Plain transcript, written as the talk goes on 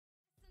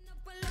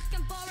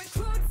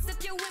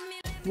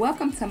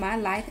Welcome to my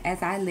life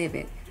as I live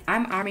it.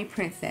 I'm Army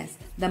Princess,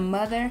 the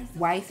mother,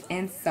 wife,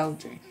 and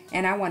soldier,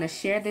 and I want to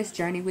share this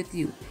journey with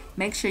you.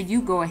 Make sure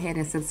you go ahead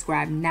and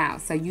subscribe now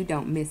so you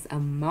don't miss a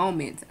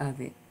moment of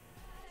it.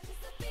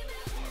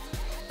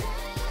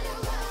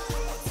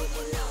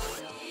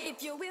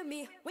 If you're with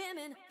me,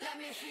 women, let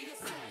me hear you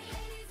say.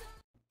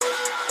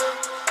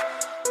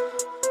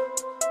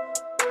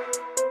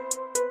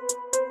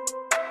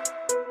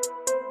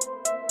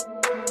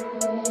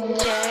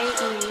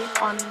 J-E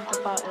on the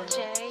button.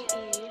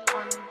 J-E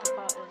on the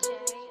button.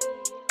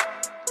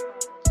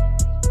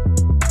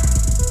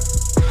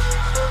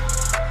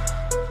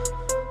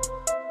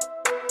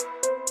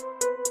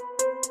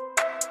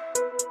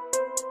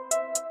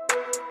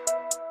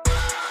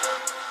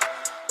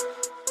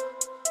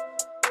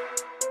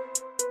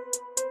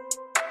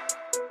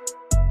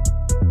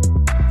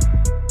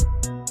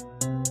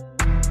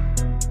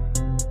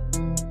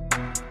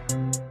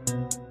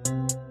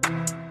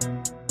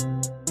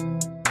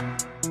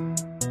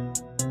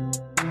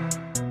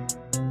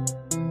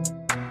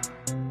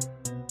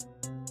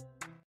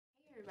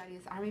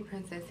 It's Army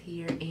Princess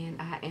here,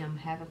 and I am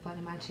having fun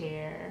in my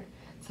chair,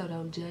 so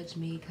don't judge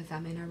me because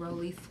I'm in a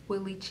roly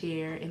swilly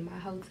chair in my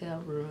hotel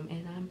room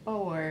and I'm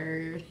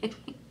bored.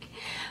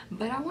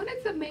 But I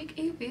wanted to make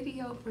a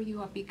video for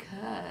you all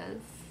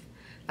because,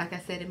 like I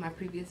said in my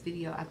previous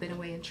video, I've been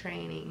away in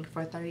training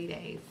for 30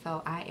 days.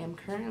 So I am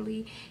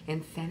currently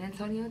in San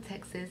Antonio,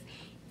 Texas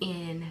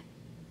in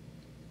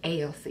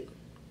ALC.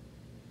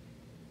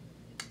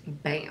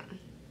 Bam.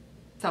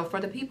 So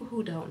for the people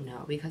who don't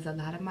know, because a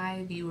lot of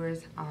my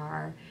viewers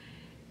are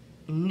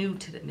new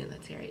to the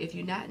military. If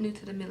you're not new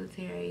to the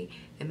military,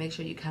 then make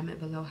sure you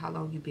comment below how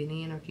long you've been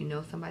in, or if you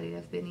know somebody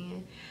that's been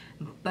in.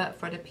 But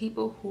for the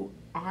people who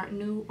aren't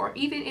new, or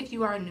even if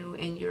you are new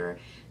and you're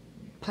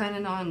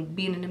planning on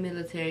being in the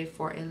military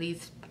for at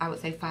least, I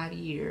would say, 5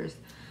 years,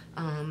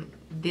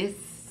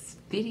 this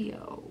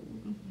video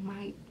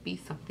might be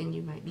something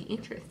you might be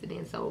interested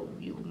in. So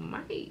you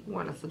might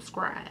want to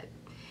subscribe.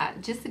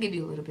 Just to give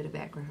you a little bit of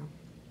background.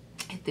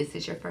 If this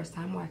is your first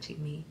time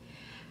watching me,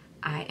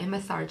 I am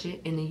a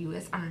sergeant in the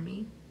U.S.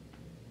 Army,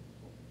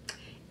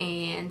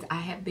 and I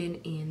have been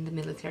in the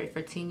military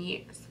for 10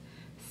 years.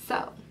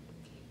 So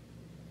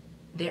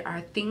there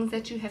are things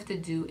that you have to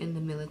do in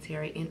the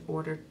military in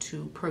order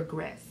to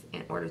progress,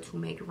 in order to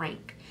make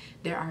rank.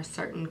 There are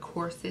certain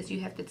courses you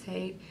have to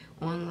take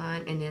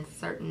online, and then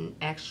certain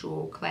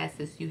actual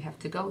classes you have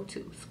to go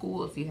to,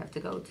 schools you have to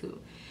go to.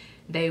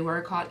 They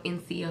were called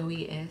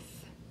NCOES,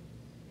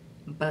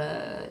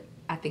 but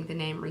I think the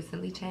name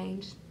recently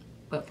changed.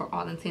 But for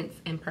all intents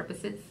and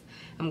purposes,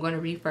 I'm going to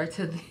refer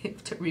to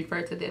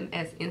them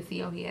as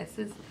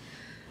NCOESs.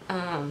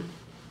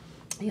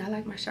 Y'all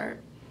like my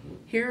shirt?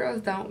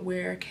 Heroes don't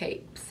wear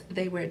capes;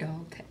 they wear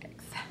dog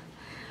tags.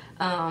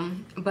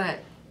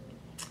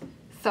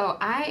 So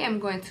I am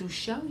going to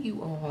show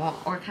you all,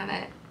 or kind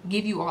of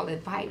give you all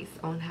advice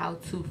on how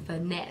to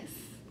finesse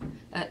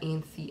a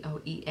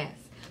NCOES.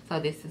 So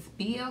this is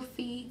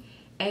BLC,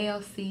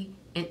 ALC,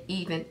 and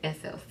even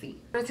SLC. In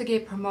order to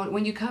get promoted,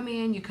 when you come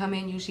in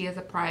usually as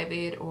a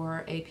private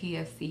or a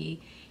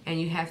PFC,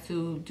 and you have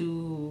to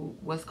do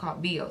what's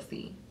called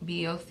BLC.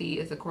 BLC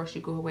is a course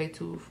you go away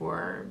to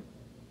for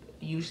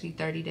usually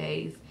 30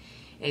 days.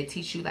 It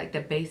teaches you like the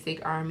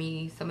basic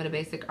Army, some of the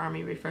basic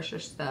Army refresher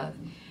stuff,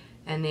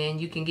 and then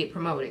you can get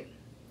promoted.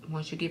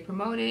 Once you get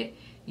promoted,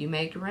 you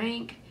make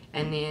rank,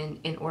 and then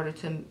in order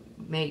to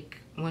make,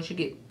 once you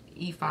get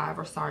E5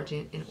 or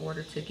sergeant, in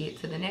order to get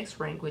to the next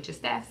rank, which is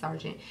staff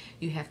sergeant,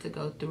 you have to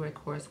go through a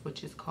course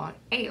which is called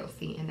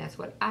ALC, and that's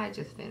what I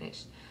just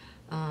finished.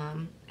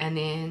 And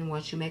then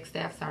once you make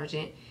staff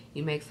sergeant,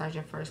 you make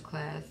sergeant first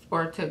class,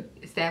 or to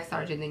staff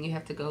sergeant, then you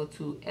have to go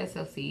to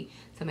SLC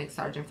to make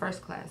sergeant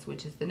first class,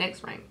 which is the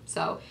next rank.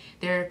 So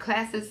there are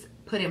classes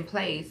put in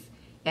place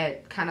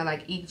at kind of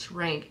like each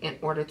rank in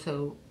order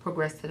to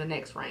progress to the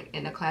next rank,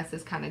 and the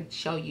classes kind of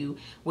show you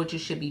what you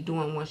should be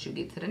doing once you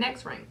get to the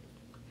next rank.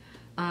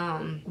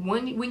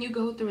 When you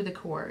go through the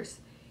course,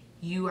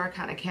 you are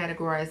kind of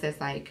categorized as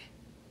like,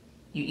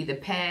 you either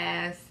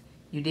pass,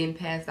 you didn't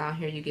pass, down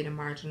here you get a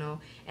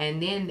marginal,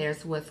 and then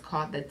there's what's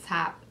called the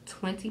top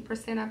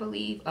 20%, I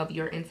believe, of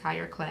your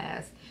entire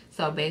class.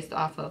 So based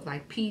off of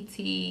like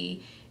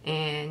PT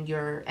and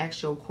your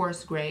actual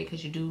course grade,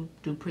 because you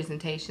do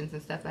presentations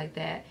and stuff like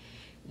that,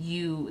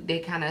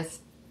 they kind of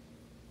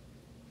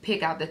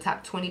pick out the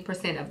top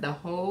 20% of the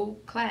whole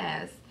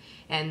class,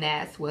 and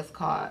that's what's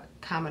called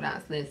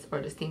Commandant's list,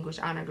 or distinguished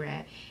honor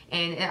grad.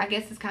 And I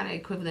guess it's kind of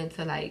equivalent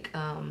to like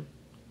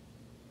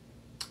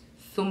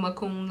summa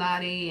cum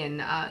laude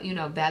and you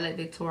know,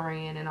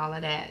 valedictorian and all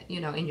of that.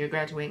 You know, in your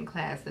graduating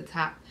class,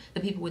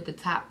 the people with the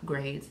top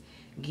grades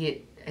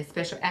get a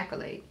special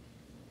accolade.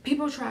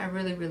 People try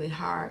really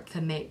hard to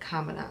make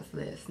Commandant's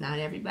list. Not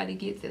everybody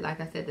gets it.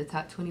 Like I said, the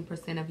top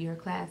 20% of your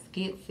class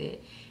gets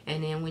it,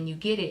 and then when you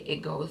get it,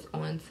 it goes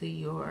on to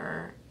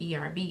your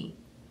ERB.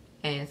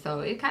 And so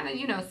it kind of,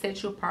 you know,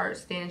 sets you apart,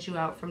 stands you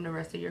out from the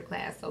rest of your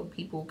class. So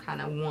people kind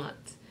of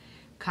want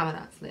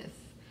Commandant's list.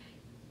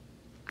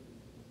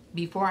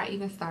 before I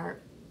even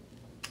start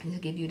to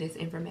give you this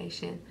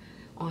information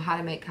on how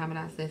to make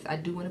Commandant's list, I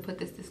do want to put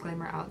this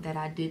disclaimer out that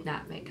I did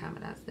not make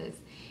Commandant's list.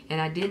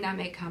 And I did not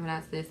make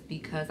Commandant's list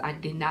because I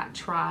did not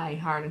try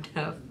hard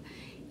enough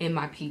in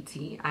my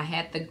PT. I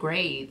had the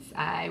grades.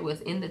 I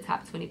was in the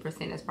top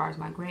 20% as far as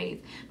my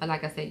grades. But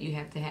like I said, you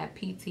have to have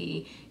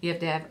PT. You have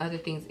to have other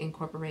things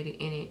incorporated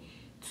in it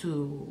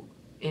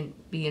in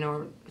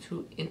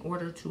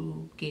order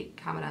to get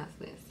Commandant's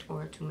list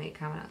or to make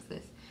Commandant's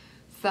list.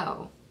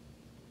 So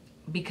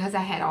because I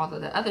had all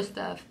of the other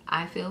stuff,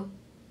 I feel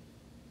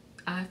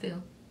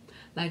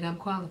like I'm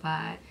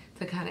qualified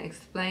to kind of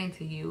explain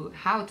to you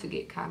how to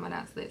get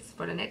Commandant's list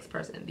for the next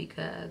person,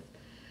 because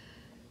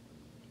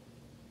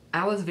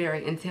I was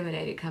very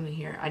intimidated coming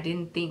here. I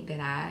didn't think that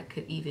I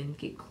could even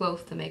get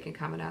close to making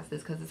Commandant's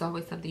list, because it's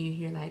always something you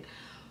hear like,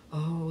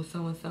 oh,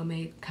 so-and-so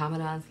made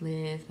Commandant's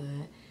list,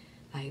 but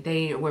like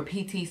they were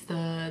PT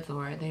studs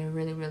or they're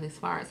really, really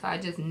smart. So I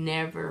just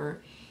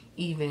never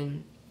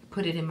even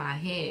put it in my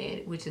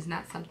head, which is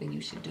not something you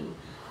should do.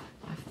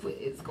 My foot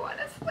is going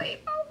to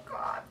sleep. Oh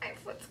God, my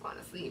foot's going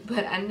to sleep.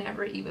 But I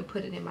never even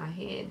put it in my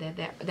head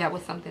that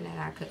was something that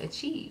I could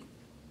achieve.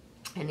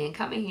 And then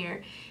coming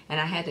here, and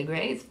I had the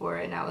grades for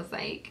it, and I was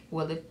like,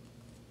 well, if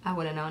I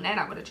would have known that,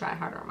 I would have tried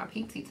harder on my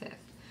PT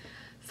test.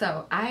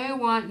 So I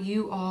want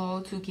you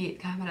all to get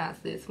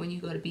Commandant's list when you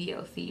go to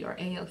BLC or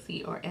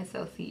ALC or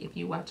SLC if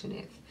you're watching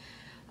this,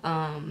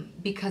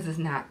 because it's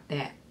not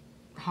that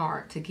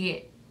hard to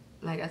get.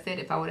 Like I said,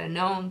 if I would have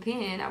known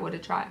then, I would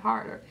have tried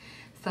harder.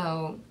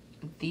 So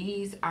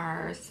these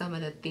are some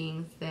of the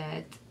things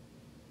that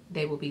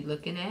they will be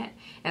looking at,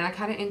 and I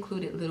kind of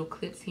included little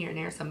clips here and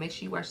there, so make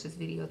sure you watch this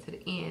video to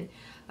the end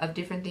of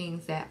different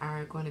things that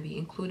are going to be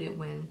included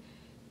when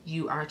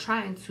you are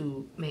trying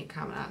to make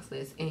Commandant's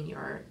list in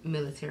your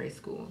military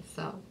school.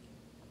 So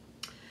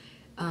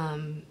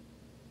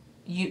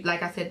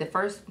like I said, the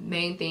first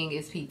main thing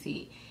is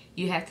PT.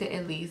 You have to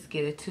at least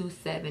get a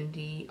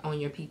 270 on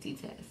your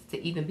PT test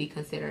to even be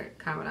considered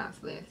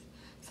Commandant's list.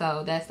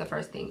 So that's the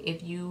first thing.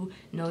 If you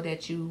know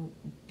that you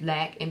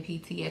lack in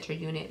PT at your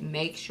unit,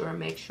 make sure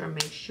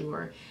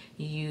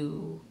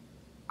you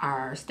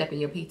are stepping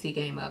your PT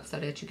game up so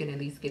that you can at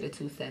least get a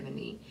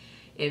 270.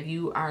 If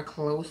you are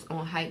close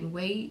on height and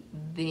weight,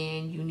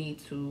 then you need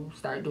to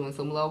start doing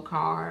some low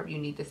carb. You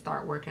need to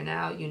start working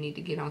out. You need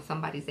to get on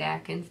somebody's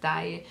Atkins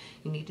diet.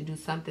 You need to do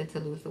something to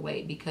lose the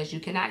weight, because you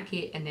cannot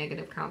get a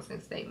negative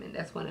counseling statement.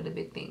 That's one of the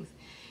big things.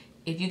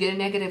 If you get a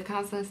negative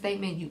counseling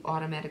statement, you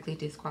automatically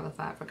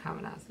disqualify for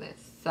Commandant's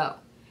list. So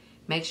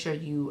make sure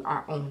you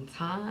are on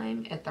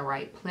time, at the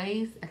right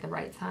place, at the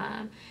right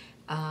time.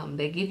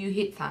 They give you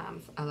hit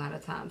times a lot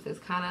of times. It's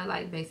kind of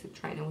like basic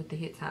training with the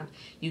hit times.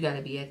 You got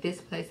to be at this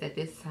place at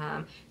this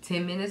time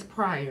 10 minutes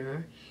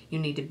prior. You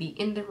need to be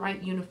in the right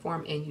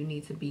uniform, and you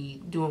need to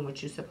be doing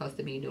what you're supposed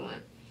to be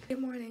doing. Good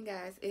morning,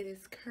 guys. It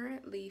is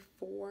currently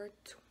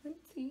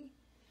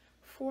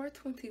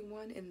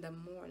 4:21 in the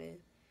morning,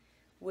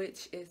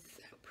 which is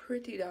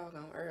pretty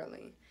doggone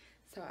early.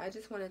 So I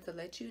just wanted to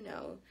let you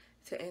know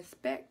to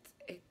expect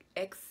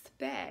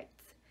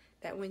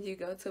that when you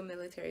go to a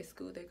military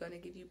school, they're going to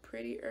give you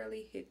pretty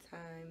early hit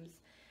times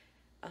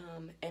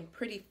and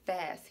pretty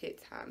fast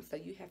hit times. So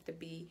you have to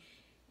be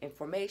in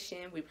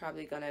formation. We're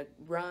probably going to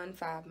run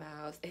 5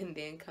 miles and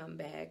then come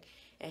back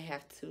and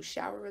have to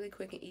shower really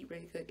quick and eat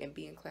really quick and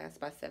be in class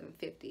by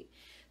 7:50.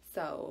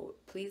 So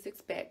please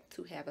expect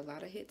to have a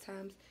lot of hit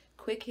times,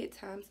 quick hit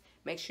times.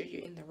 Make sure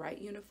you're in the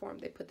right uniform.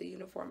 They put the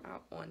uniform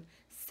out on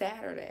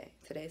Saturday.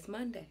 Today's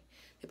Monday.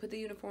 They put the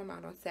uniform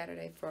out on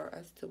Saturday for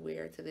us to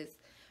wear to this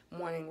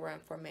morning run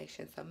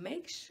formation. So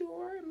make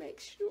sure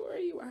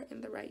you are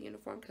in the right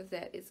uniform, because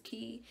that is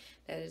key.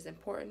 That is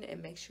important. And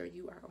make sure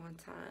you are on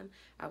time.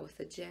 I would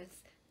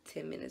suggest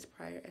 10 minutes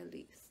prior at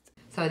least.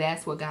 So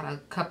that's what got a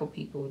couple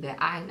people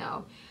that I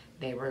know.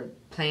 They were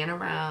playing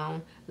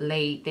around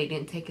late. They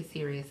didn't take it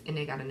serious, and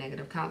they got a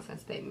negative counseling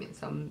statement.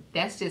 So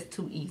that's just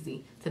too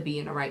easy to be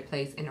in the right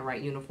place, in the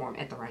right uniform,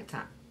 at the right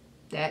time.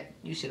 That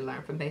you should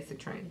learn from basic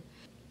training.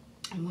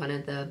 One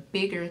of the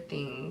bigger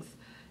things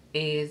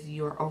is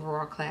your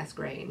overall class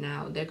grade.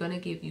 Now, they're going to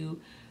give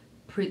you,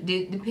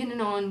 depending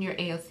on your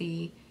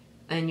ALC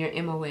and your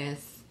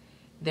MOS,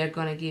 they're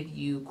going to give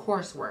you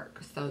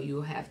coursework. So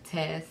you'll have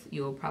tests.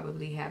 You'll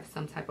probably have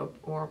some type of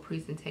oral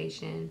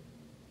presentation.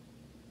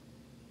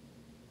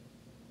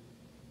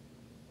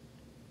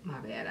 My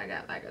bad, I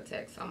got like a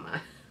text on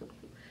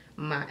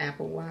my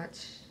Apple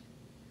Watch.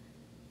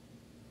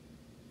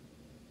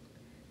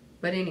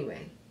 But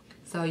anyway,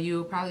 so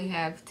you'll probably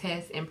have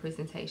tests and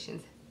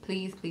presentations.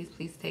 Please, please,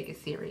 please take it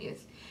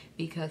serious,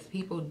 because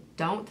people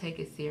don't take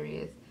it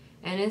serious.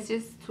 And it's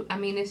just,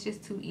 it's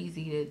just too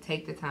easy to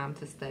take the time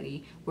to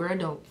study. We're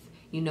adults.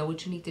 You know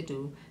what you need to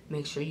do.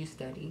 Make sure you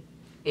study.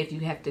 If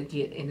you have to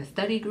get in a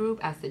study group,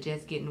 I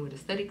suggest getting with a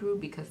study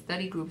group, because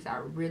study groups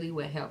are really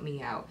what helped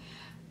me out.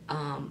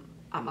 I'm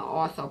going to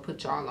also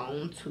put y'all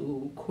on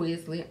to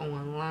Quizlet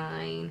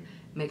online.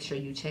 Make sure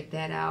you check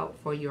that out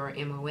for your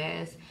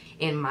MOS.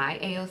 In my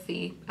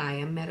ALC, I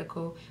am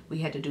medical, we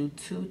had to do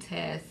 2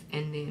 tests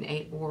and then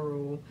a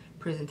oral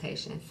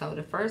presentation. So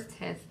the first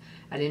test,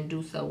 I didn't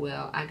do so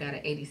well. I got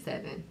an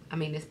 87. I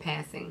mean, it's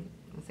passing.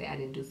 I'll say I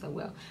didn't do so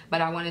well,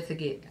 but I wanted to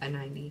get a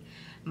 90.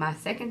 My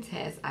second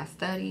test, I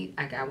studied,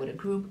 I got with a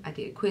group, I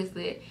did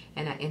Quizlet,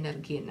 and I ended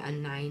up getting a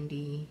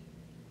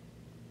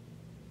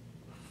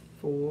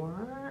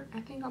 94,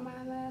 I think, on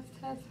my last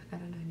test. I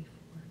got a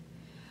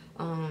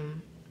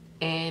 94.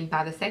 And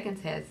by the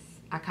second test,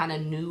 I kind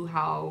of knew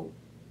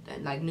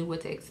knew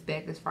what to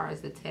expect as far as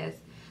the test.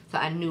 So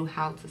I knew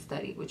how to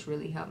study, which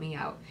really helped me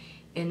out.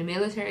 In the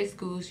military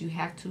schools, you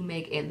have to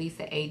make at least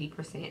an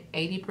 80%.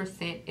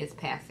 80% is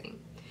passing.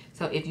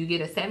 So if you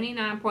get a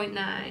 79.9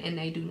 and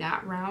they do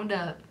not round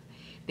up,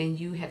 then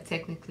you have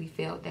technically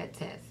failed that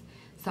test.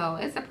 So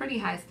it's a pretty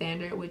high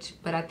standard,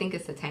 but I think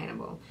it's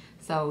attainable.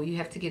 So you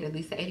have to get at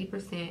least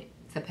 80%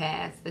 to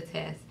pass the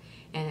test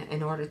and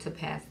in order to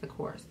pass the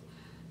course.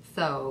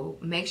 So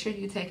make sure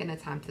you're taking the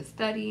time to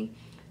study.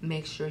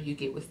 Make sure you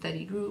get with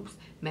study groups.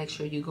 Make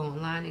sure you go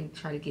online and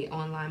try to get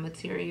online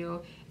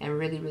material and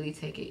really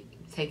take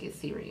it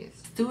serious.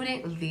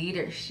 Student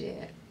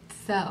leadership.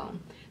 So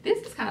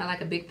this is kind of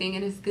like a big thing,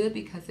 and it's good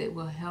because it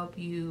will help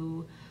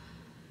you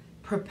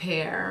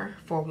prepare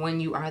for when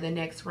you are the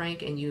next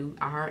rank and you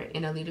are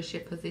in a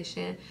leadership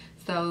position.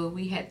 So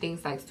we had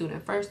things like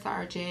student first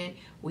sergeant,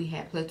 we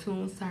had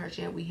platoon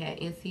sergeant, we had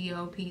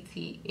NCO,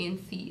 PT,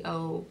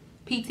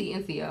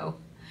 NCO,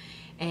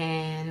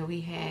 and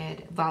we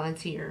had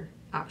volunteer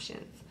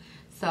options.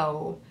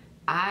 So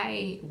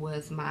I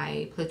was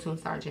my platoon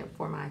sergeant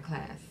for my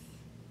class,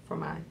 for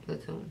my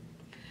platoon.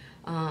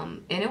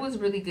 And it was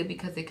really good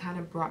because it kind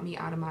of brought me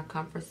out of my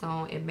comfort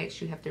zone. It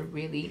makes you have to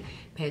really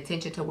pay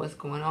attention to what's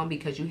going on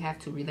because you have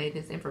to relay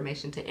this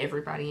information to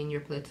everybody in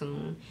your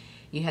platoon.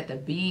 You have to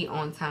be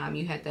on time.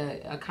 You have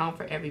to account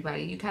for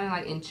everybody. You kind of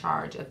like in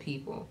charge of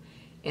people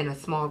in a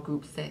small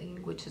group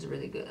setting, which is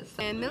really good.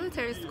 So in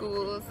military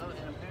schools,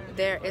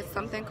 there is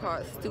something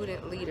called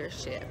student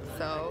leadership.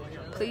 So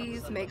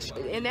please make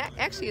sure, and that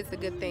actually is a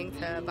good thing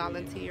to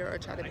volunteer or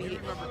try to be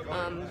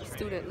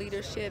student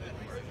leadership,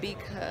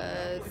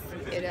 because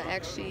it'll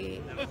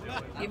actually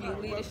give you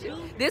leadership.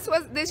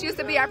 This used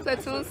to be our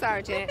platoon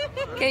sergeant.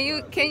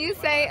 Can you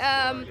say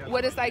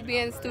what it's like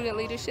being student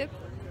leadership?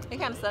 It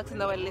kind of sucks and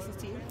nobody listens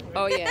to you.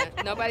 Oh yeah,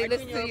 nobody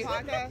listens to you.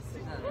 Podcast?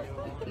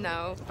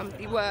 No,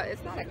 well,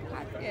 it's not like a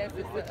podcast,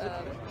 it's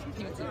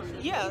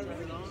YouTube. Yeah.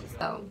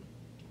 So,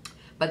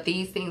 but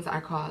these things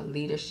are called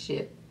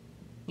leadership,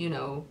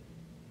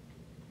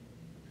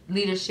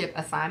 leadership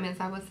assignments,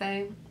 I would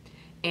say,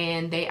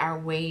 and they are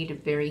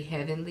weighed very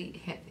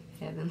heavily.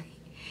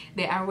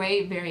 They are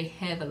weighed very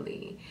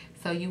heavily.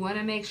 So you want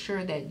to make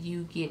sure that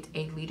you get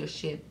a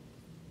leadership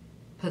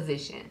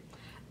position.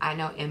 I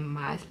know in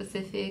my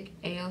specific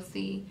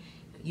ALC,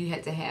 you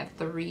had to have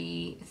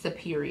 3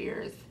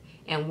 superiors,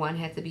 and 1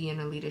 had to be in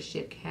a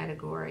leadership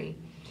category.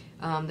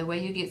 The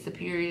way you get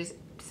superiors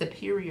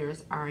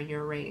are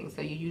your ratings.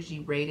 So you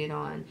usually rate it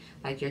on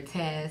like your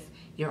test,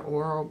 your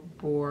oral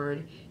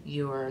board,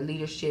 your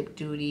leadership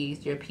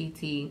duties, your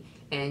PT,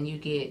 and you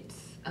get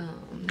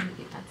let me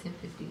get my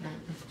 1059.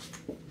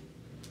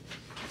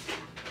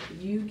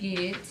 You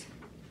get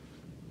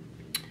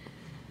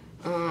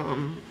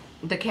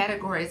the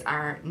categories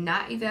are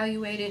not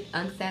evaluated,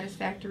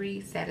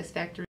 unsatisfactory,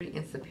 satisfactory,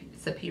 and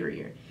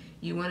superior.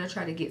 You want to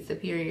try to get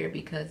superior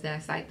because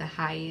that's like the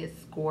highest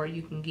score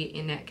you can get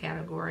in that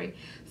category.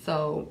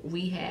 So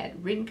we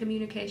had written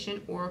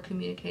communication, oral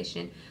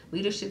communication,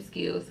 leadership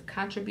skills,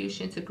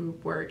 contribution to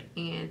group work,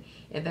 and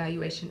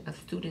evaluation of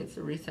students'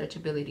 research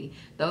ability.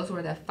 Those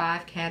were the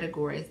 5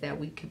 categories that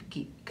we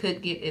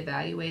could get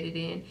evaluated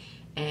in.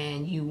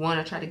 And you want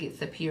to try to get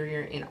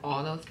superior in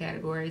all those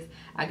categories.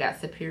 I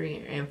got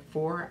superior in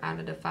 4 out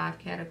of the 5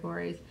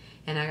 categories,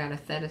 and I got a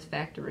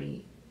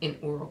satisfactory in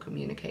oral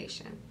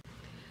communication.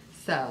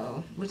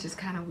 So, which is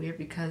kind of weird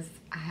because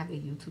I have a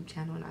YouTube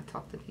channel and I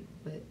talk to people,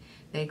 but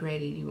they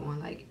graded you on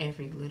like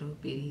every little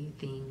bitty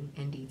thing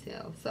and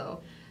detail.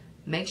 So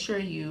make sure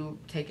you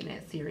taking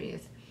that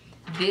serious.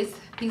 This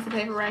piece of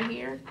paper right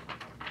here,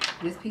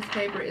 this piece of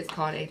paper is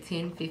called a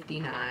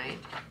 1059.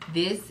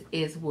 This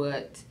is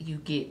what you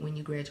get when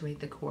you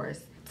graduate the course.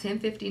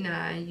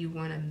 1059, you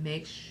want to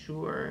make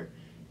sure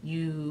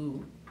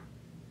you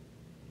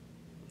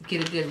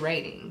get a good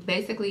rating.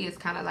 Basically, it's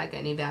kind of like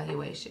an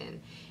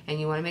evaluation. And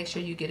you want to make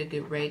sure you get a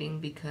good rating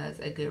because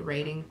a good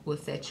rating will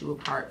set you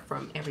apart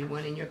from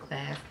everyone in your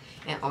class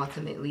and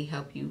ultimately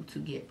help you to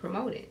get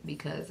promoted.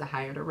 Because the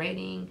higher the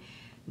rating,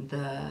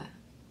 the,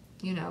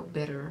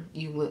 better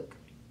you look.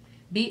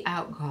 Be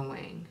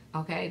outgoing,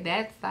 okay?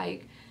 That's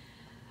like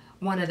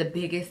one of the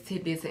biggest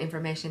tidbits of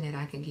information that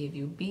I can give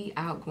you. Be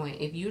outgoing.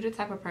 If you're the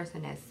type of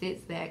person that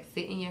sits back,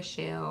 sit in your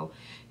shell,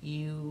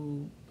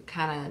 you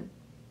kind of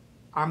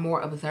are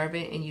more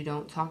observant and you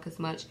don't talk as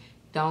much,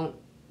 don't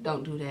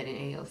do that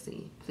in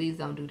ALC. Please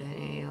don't do that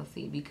in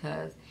ALC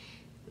because,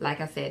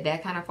 like I said,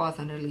 that kind of falls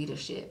under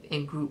leadership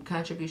and group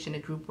contribution to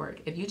group work.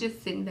 If you're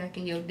just sitting back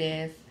in your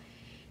desk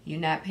you're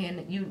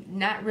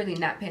not really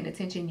not paying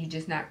attention, you're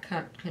just not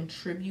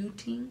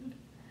contributing,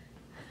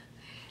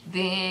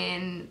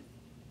 then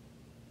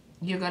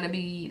you're going to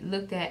be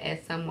looked at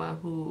as someone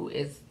who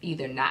is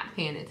either not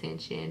paying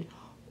attention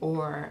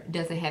or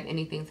doesn't have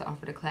anything to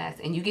offer the class.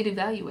 And you get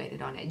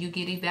evaluated on that. You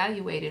get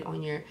evaluated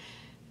on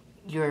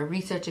your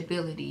research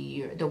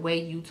ability, the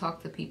way you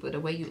talk to people, the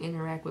way you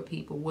interact with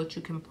people, what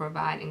you can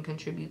provide and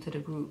contribute to the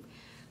group.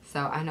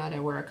 So I know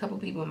there were a couple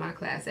people in my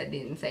class that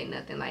didn't say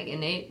nothing, like,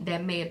 and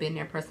that may have been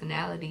their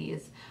personality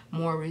is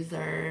more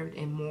reserved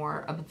and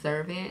more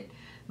observant.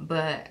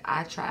 But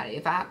I try,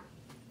 if I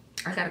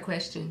got a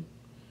question,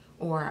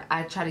 or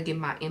I try to give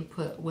my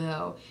input,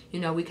 well, you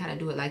know, we kind of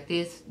do it like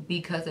this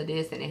because of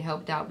this, and it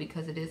helped out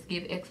because of this.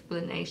 Give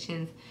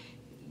explanations,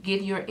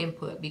 give your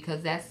input,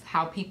 because that's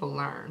how people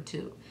learn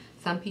too.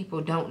 Some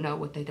people don't know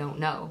what they don't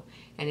know.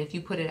 And if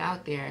you put it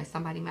out there,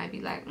 somebody might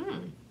be like,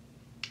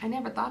 I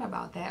never thought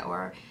about that,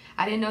 or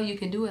I didn't know you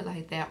can do it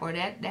like that, or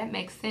that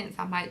makes sense.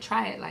 I might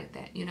try it like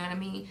that. You know what I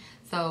mean?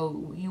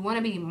 So you want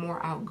to be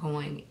more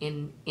outgoing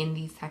in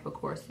these type of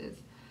courses.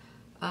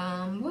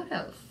 What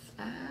else?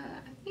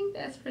 I think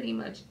that's pretty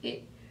much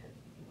it.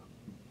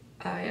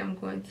 I am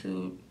going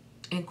to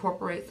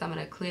incorporate some of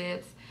the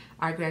clips,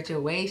 our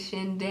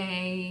graduation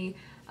day,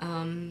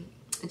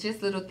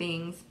 just little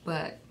things,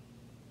 but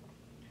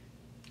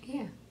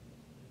yeah,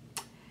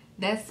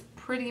 that's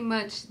pretty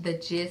much the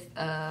gist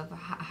of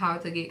how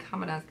to get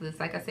Commandant's list.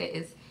 Like I said,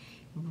 it's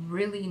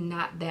really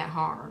not that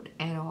hard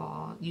at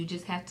all. You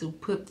just have to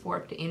put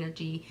forth the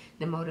energy,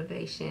 the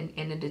motivation,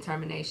 and the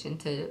determination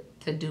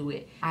to do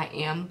it. I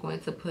am going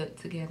to put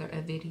together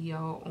a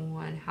video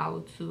on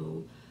how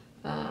to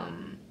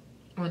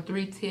on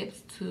 3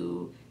 tips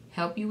to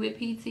help you with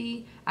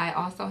PT. I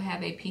also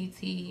have a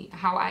PT,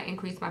 how I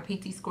increase my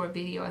PT score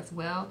video as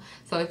well.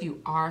 So if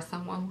you are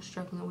someone who's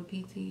struggling with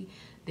PT,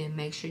 then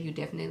make sure you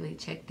definitely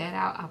check that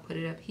out. I'll put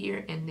it up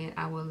here, and then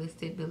I will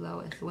list it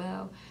below as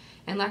well.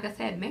 And like I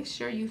said, make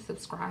sure you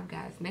subscribe,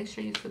 guys. Make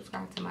sure you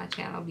subscribe to my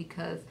channel,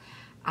 because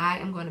I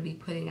am going to be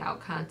putting out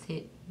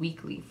content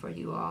weekly for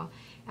you all.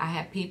 I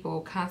have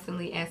people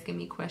constantly asking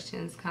me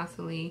questions,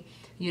 constantly,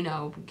 you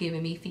know,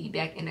 giving me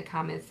feedback in the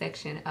comment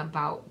section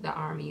about the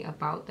Army,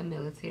 about the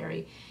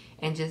military,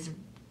 and just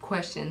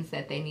questions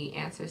that they need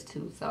answers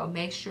to. So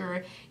make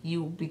sure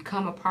you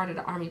become a part of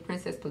the Army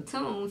Princess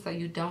platoon so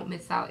you don't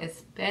miss out,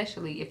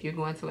 especially if you're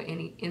going to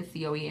any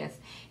NCOES,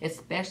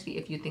 especially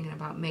if you're thinking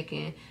about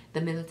making the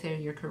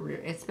military your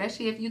career,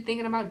 especially if you're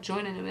thinking about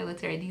joining the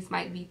military. These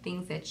might be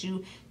things that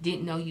you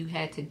didn't know you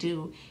had to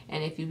do,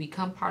 and if you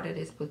become part of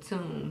this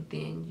platoon,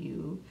 then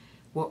you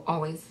will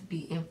always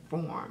be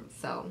informed.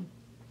 So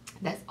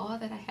that's all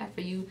that I have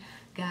for you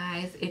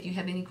guys. If you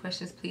have any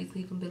questions, please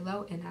leave them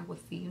below, and I will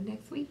see you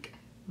next week.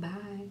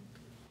 Bye.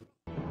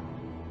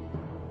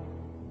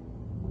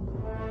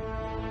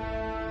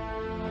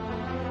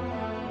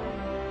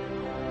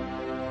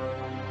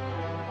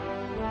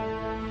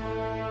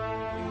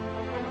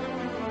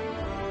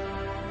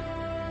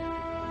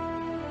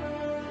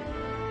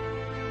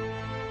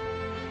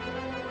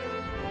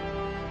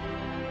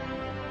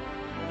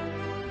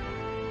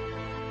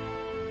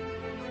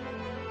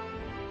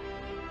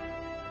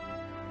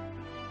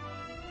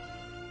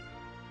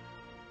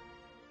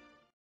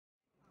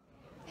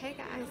 Hey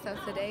guys, so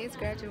today is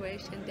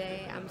graduation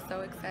day. I'm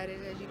so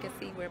excited. As you can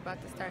see, we're about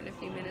to start in a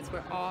few minutes.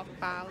 We're all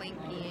filing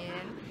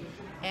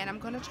in, and I'm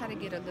going to try to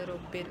get a little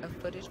bit of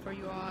footage for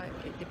you all,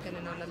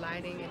 depending on the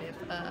lighting and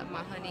if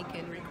my honey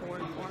can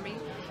record for me.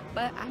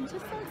 But I'm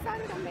just so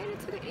excited. I made it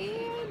to the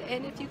end,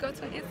 and if you go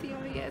to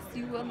NCOES,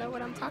 you will know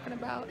what I'm talking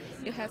about.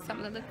 You'll have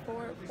something to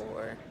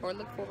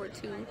look forward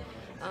to.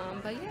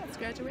 But yeah, it's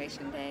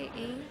graduation day,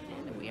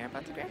 and we are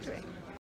about to graduate.